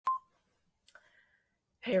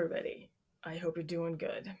Hey everybody, I hope you're doing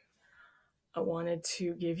good. I wanted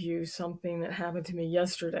to give you something that happened to me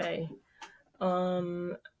yesterday.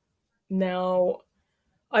 Now,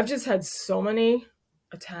 I've just had so many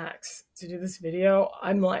attacks to do this video.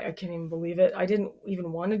 I'm like, I can't even believe it. I didn't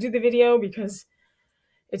even want to do the video because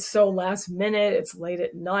it's so last minute. It's late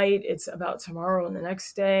at night. It's about tomorrow and the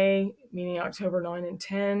next day, meaning October 9 and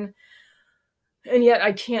 10. And yet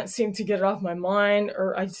I can't seem to get it off my mind,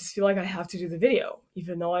 or I just feel like I have to do the video,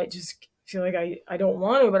 even though I just feel like I don't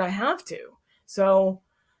want to, but I have to. So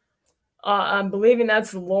I'm believing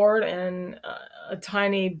that's the Lord, and a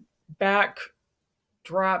tiny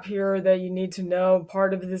backdrop here that you need to know.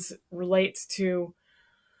 Part of this relates to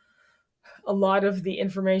a lot of the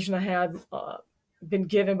information I had been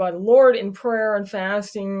given by the Lord in prayer and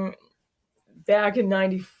fasting back in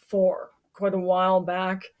 '94, quite a while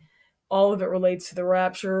back. All of it relates to the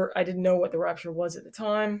rapture. I didn't know what the rapture was at the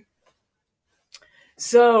time.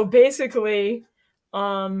 So basically,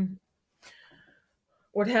 what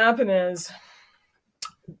happened is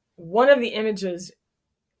one of the images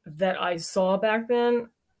that I saw back then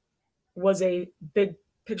was a big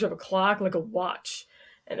picture of a clock, like a watch.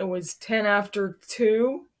 And it was 10 after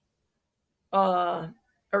 2, or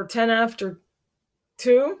 10 after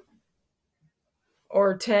 2,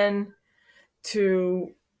 or 10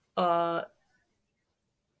 to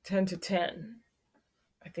 10 to 10.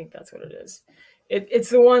 I think that's what it is. It's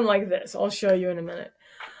the one like this. I'll show you in a minute.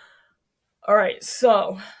 All right,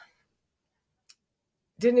 so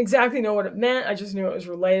didn't exactly know what it meant. I just knew it was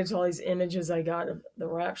related to all these images I got of the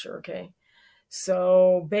rapture, okay?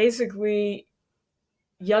 So basically,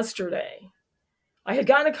 yesterday, I had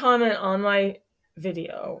gotten a comment on my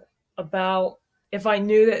video about if I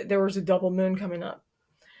knew that there was a double moon coming up.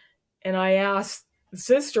 And I asked the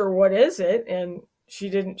sister, what is it? And she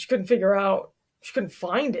couldn't figure out, she couldn't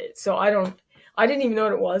find it. So I didn't even know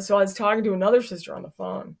what it was. So I was talking to another sister on the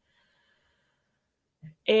phone.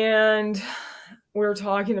 And we were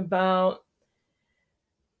talking about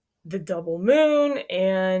the double moon,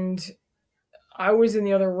 and I was in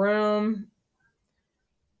the other room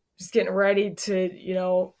just getting ready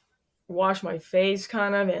to, wash my face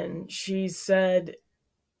kind of, and she said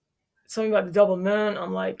something about the double moon.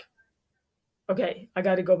 I'm like, okay, I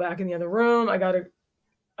got to go back in the other room.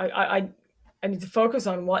 I need to focus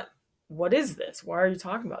on what is this? Why are you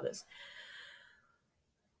talking about this?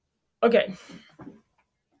 Okay.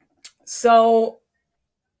 So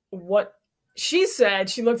what she said,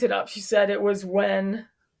 she looked it up. She said it was when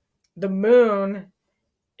the moon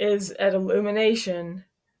is at illumination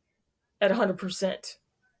at 100%,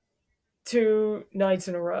 2 nights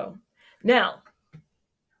in a row. Now,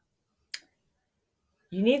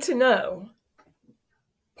 you need to know,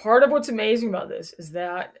 part of what's amazing about this is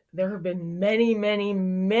that there have been many, many,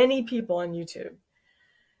 many people on YouTube.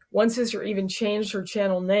 One sister even changed her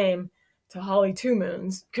channel name to Holly Two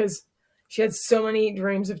Moons because she had so many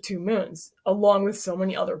dreams of 2 moons, along with so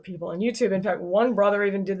many other people on YouTube. In fact, one brother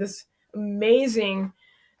even did this amazing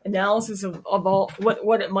analysis of all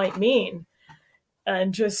what it might mean,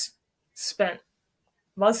 and just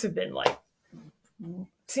must have been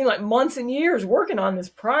seemed like months and years working on this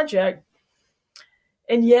project.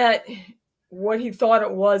 And yet what he thought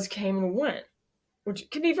it was came and went, which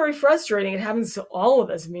can be very frustrating. It happens to all of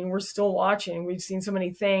us. I mean, we're still watching. We've seen so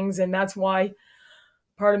many things, and that's why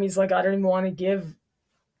part of me is like, I don't even want to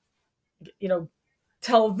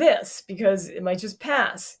tell this because it might just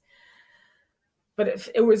pass.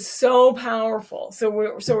 But it was so powerful. So we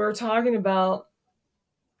were talking about,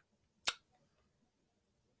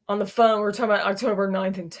 on the phone, we were talking about October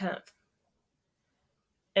 9th and 10th.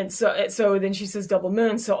 And so then she says double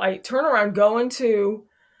moon. So I turn around, go into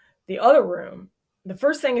the other room. The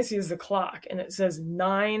first thing I see is the clock, and it says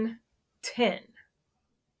 9:10.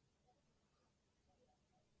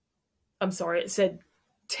 I'm sorry, it said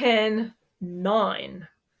 10:09.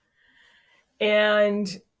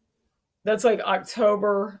 And that's like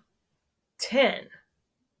October 10.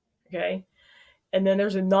 Okay. And then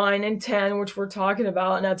there's a 9 and 10, which we're talking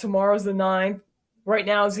about. Now tomorrow's the 9th. Right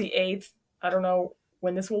now is the 8th. I don't know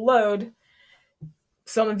when this will load.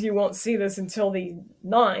 Some of you won't see this until the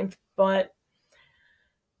 9th, but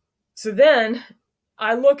so then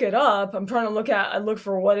I look it up. I'm trying to I look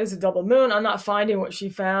for what is a double moon. I'm not finding what she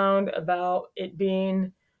found about it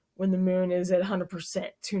being when the moon is at 100%,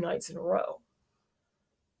 2 nights in a row.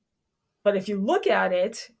 But if you look at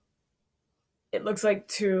it, it looks like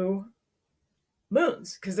 2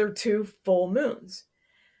 moons because they're 2 full moons.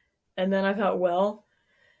 And then I thought, well,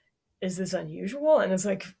 is this unusual? And it's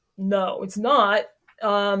like, no, it's not.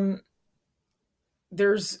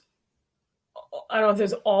 There's, I don't know if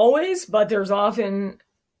there's always, but there's often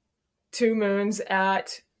 2 moons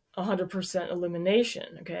at 100%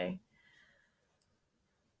 illumination, okay?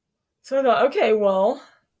 So I thought, okay, well,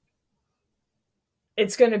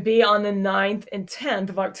 it's going to be on the 9th and 10th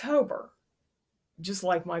of October, just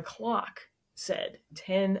like my clock said,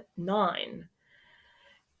 10-9.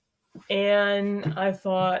 And I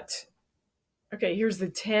thought, okay, here's the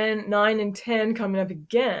 10, 9, and 10 coming up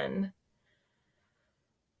again.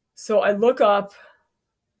 So I look up,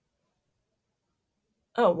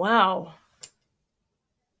 oh, wow.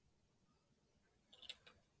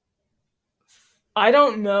 I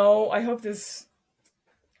don't know. I hope this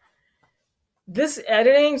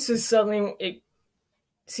editing just suddenly, it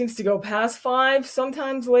seems to go past 5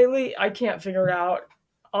 sometimes lately. I can't figure it out.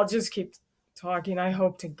 I'll just keep talking. I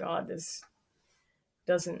hope to God this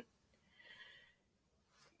doesn't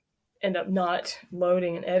end up not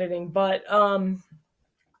loading and editing. But to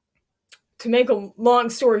make a long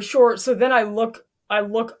story short, so then I look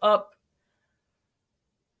up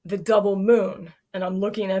the double moon, and I'm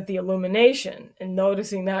looking at the illumination and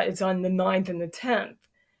noticing that it's on the 9th and the 10th.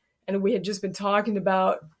 And we had just been talking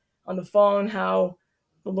about on the phone how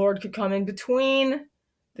the Lord could come in between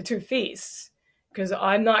the 2 feasts, because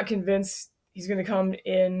I'm not convinced he's going to come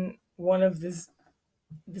in one of the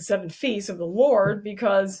 7 feasts of the Lord,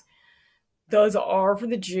 because those are for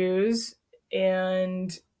the Jews,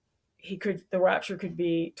 and the rapture could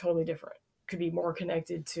be totally different, could be more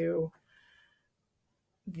connected to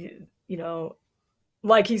the,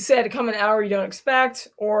 like he said, come an hour you don't expect,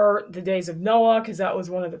 or the days of Noah, because that was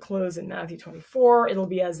one of the clues in Matthew 24. It'll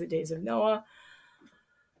be as the days of Noah.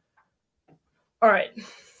 All right.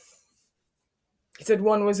 He said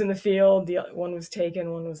one was in the field, the one was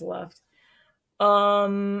taken, one was left.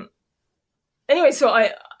 Anyway, so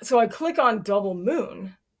I click on double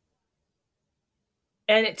moon,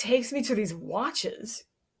 and it takes me to these watches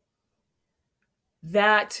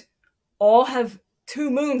that all have 2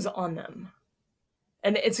 moons on them.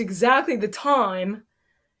 And it's exactly the time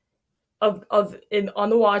on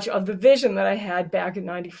the watch of the vision that I had back in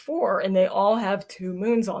 94, and they all have 2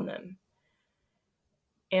 moons on them.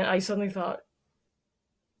 And I suddenly thought,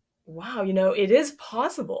 wow, it is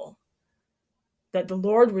possible that the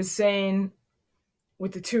Lord was saying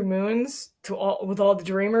with the 2 moons with all the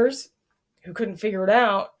dreamers who couldn't figure it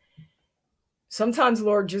out. Sometimes the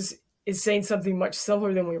Lord just is saying something much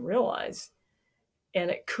simpler than we realize. And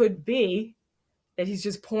it could be that he's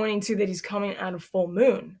just pointing to that he's coming out of full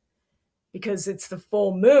moon, because it's the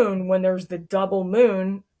full moon when there's the double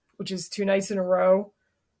moon, which is 2 nights in a row,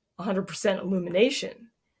 100% illumination.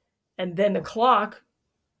 And then the clock,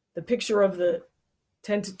 the picture of the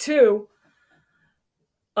 10 to 2,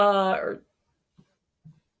 or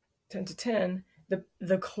 10 to 10,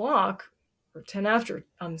 the clock, or 10 after,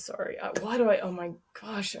 I'm sorry. Oh my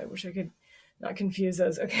gosh, I wish I could not confuse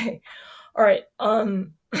those. Okay. All right.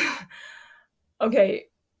 Okay.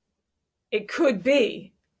 It could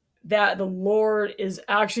be that the Lord is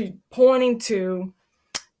actually pointing to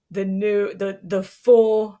the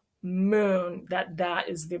full moon, that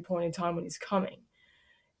is the appointed time when he's coming.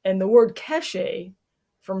 And the word keshe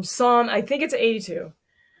from Psalm, I think it's 82,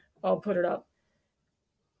 I'll put it up,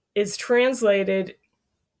 is translated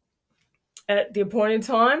at the appointed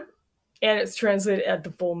time, and it's translated at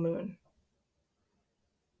the full moon.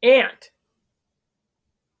 And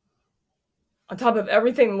on top of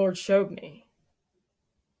everything the Lord showed me,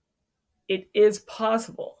 it is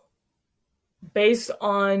possible, based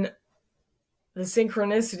on the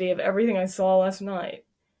synchronicity of everything I saw last night,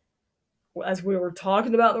 as we were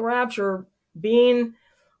talking about the rapture being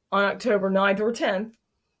on October 9th or 10th,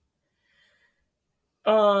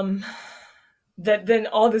 that then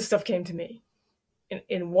all this stuff came to me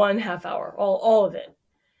in 1/2 hour, all of it.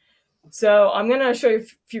 So I'm going to show you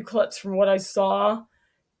a few clips from what I saw,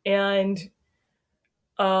 and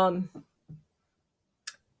I'm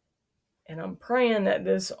praying that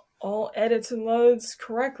this all edits and loads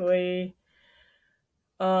correctly.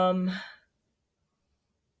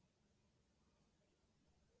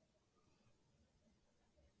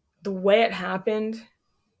 The way it happened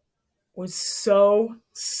was so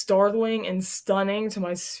startling and stunning to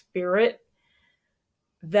my spirit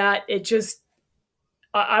that it just,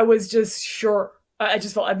 I was just sure. I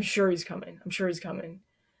just felt, I'm sure he's coming. I'm sure he's coming.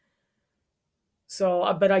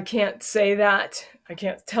 So, but I can't say that. I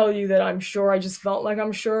can't tell you that I'm sure. I just felt like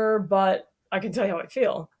I'm sure, but I can tell you how I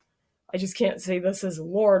feel. I just can't say this as a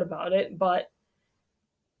Lord about it, but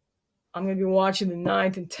I'm going to be watching the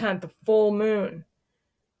 9th and 10th, the full moon.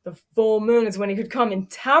 The full moon is when he could come. In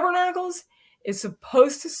Tabernacles, it's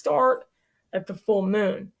supposed to start at the full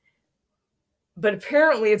moon. But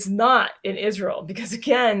apparently it's not in Israel, because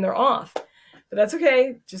again, they're off. But that's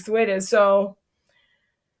okay, just the way it is. So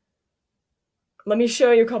let me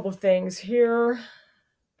show you a couple of things here.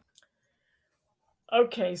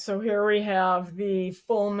 Okay, so here we have the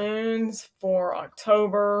full moons for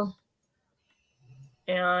October.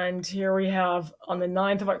 And here we have on the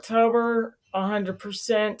 9th of October,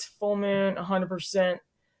 100% full moon, 100%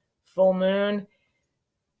 full moon.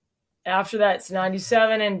 After that, it's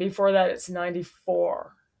 97, and before that, it's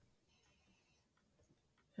 94.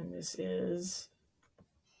 And this is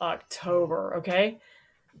October, okay?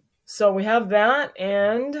 So we have that,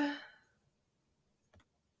 and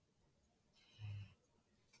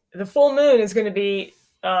the full moon is going to be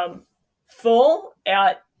full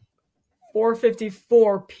at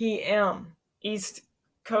 4:54 p.m. East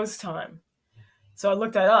Coast time. So I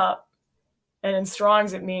looked that up, and in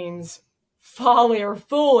Strong's it means folly or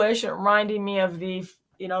foolish. It reminded me of the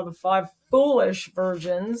 5 foolish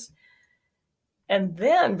virgins. And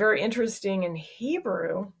then, very interesting in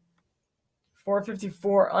Hebrew,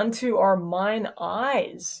 4:54, unto our mine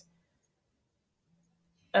eyes.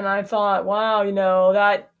 And I thought, wow,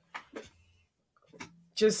 that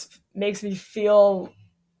just makes me feel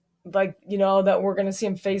like, that we're going to see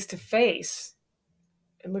him face to face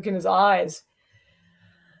and look in his eyes.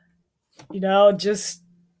 Just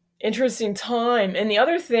interesting time. And the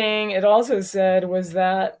other thing it also said was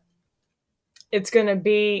that it's going to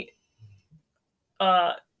be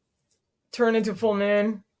turn into full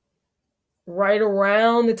moon right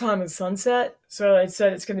around the time of sunset. So it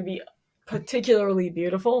said it's going to be particularly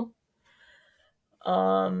beautiful.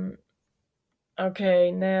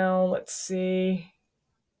 Okay, now let's see.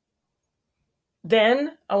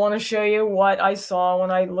 Then I want to show you what I saw when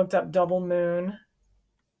I looked up double moon.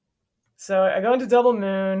 So I go into double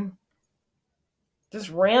moon, just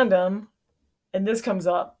random, and this comes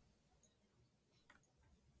up.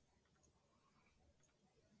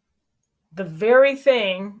 The very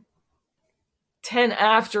thing, 10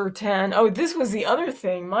 after 10. Oh, this was the other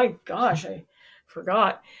thing. My gosh, I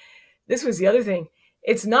forgot. This was the other thing.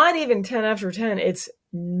 It's not even 10 after 10. It's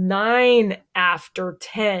 9 after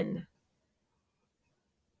 10.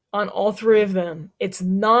 On all three of them. It's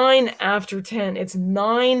 9 after 10. It's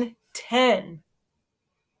 9:10.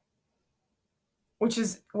 Which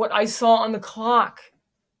is what I saw on the clock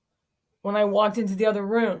when I walked into the other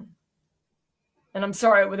room. And I'm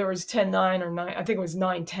sorry whether it was 10:09 or 9. I think it was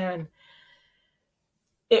 9:10.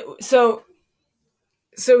 So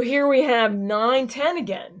here we have 9:10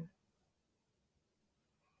 again.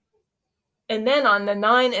 And then on the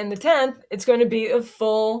 9 and the 10th, it's going to be a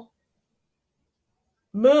full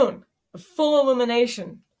moon, a full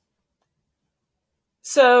illumination.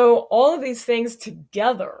 So all of these things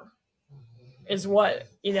together is what,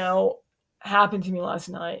 happened to me last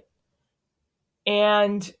night.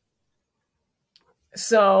 And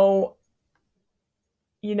so,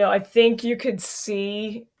 I think you could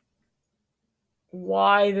see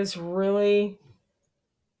why this really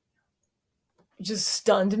just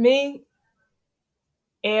stunned me.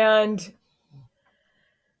 And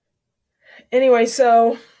anyway,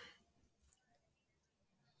 so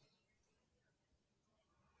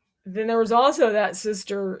then there was also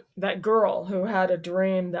that girl who had a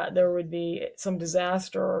dream that there would be some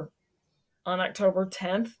disaster on October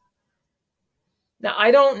 10th. Now,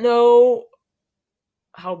 I don't know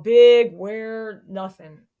how big, where,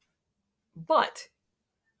 nothing. But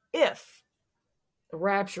if the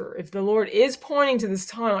rapture, if the Lord is pointing to this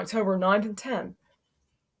time, October 9th and 10th,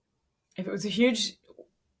 if it was a huge,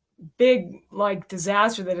 big,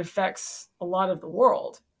 disaster that affects a lot of the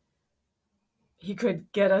world, he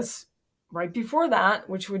could get us right before that,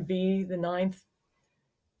 which would be the 9th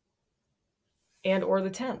and or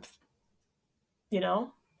the 10th.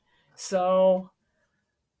 So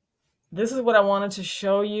this is what I wanted to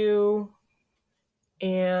show you.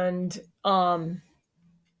 And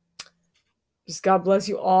just God bless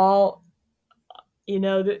you all.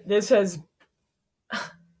 This has,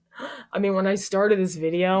 when I started this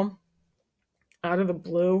video, out of the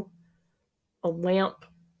blue, a lamp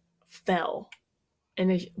fell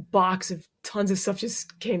and a box of tons of stuff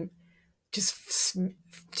just came, just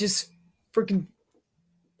freaking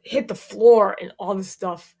hit the floor, and all this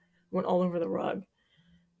stuff went all over the rug.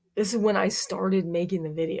 This is when I started making the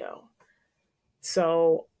video.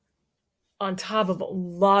 So on top of a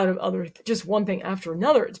lot of other, just one thing after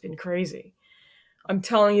another, it's been crazy. I'm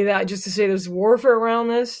telling you that just to say there's warfare around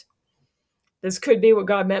this. This could be what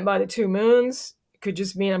God meant by the 2 moons. It could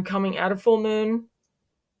just mean I'm coming out of full moon,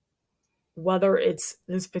 whether it's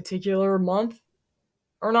this particular month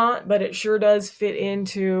or not, but it sure does fit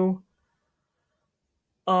into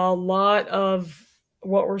a lot of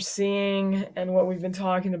what we're seeing and what we've been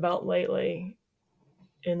talking about lately.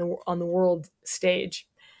 on the world stage,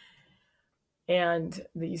 and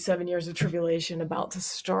the 7 years of tribulation about to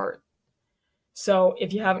start. So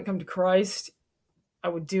if you haven't come to Christ, I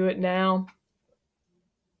would do it now.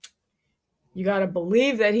 You got to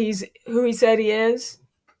believe that he's who he said he is,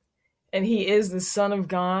 and he is the Son of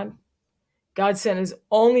God. God sent his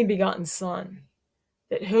only begotten Son,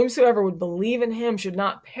 that whomsoever would believe in him should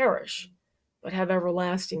not perish, but have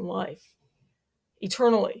everlasting life,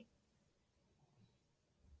 eternally.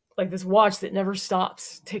 Like this watch that never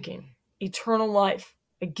stops ticking. Eternal life,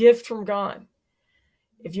 a gift from God.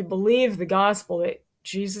 If you believe the gospel that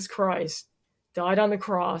Jesus Christ died on the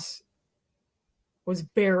cross, was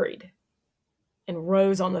buried, and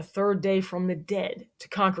rose on the third day from the dead to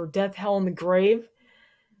conquer death, hell, and the grave,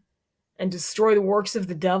 and destroy the works of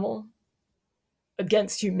the devil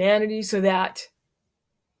against humanity so that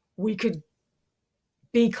we could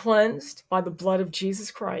be cleansed by the blood of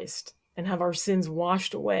Jesus Christ and have our sins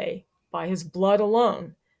washed away by his blood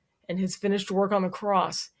alone and his finished work on the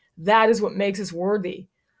cross. That is what makes us worthy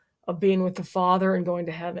of being with the Father and going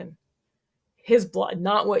to heaven. His blood,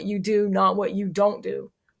 not what you do, not what you don't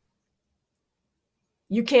do.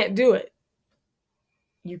 You can't do it.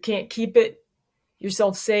 You can't keep it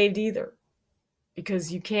yourself saved either,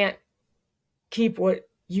 because you can't keep what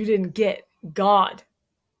you didn't get. God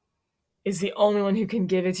is the only one who can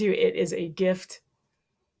give it to you. It is a gift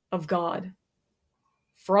of God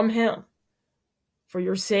from him. For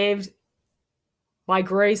you're saved by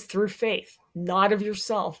grace through faith, not of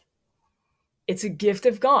yourself. It's a gift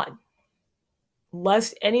of God.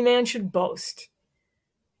 Lest any man should boast.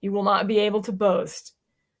 You will not be able to boast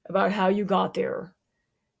about how you got there,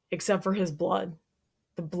 except for his blood.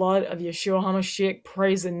 The blood of Yeshua HaMashiach.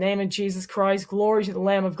 Praise the name of Jesus Christ. Glory to the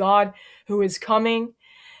Lamb of God who is coming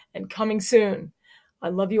and coming soon. I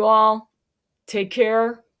love you all. Take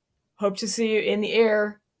care. Hope to see you in the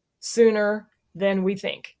air sooner than we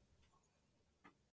think.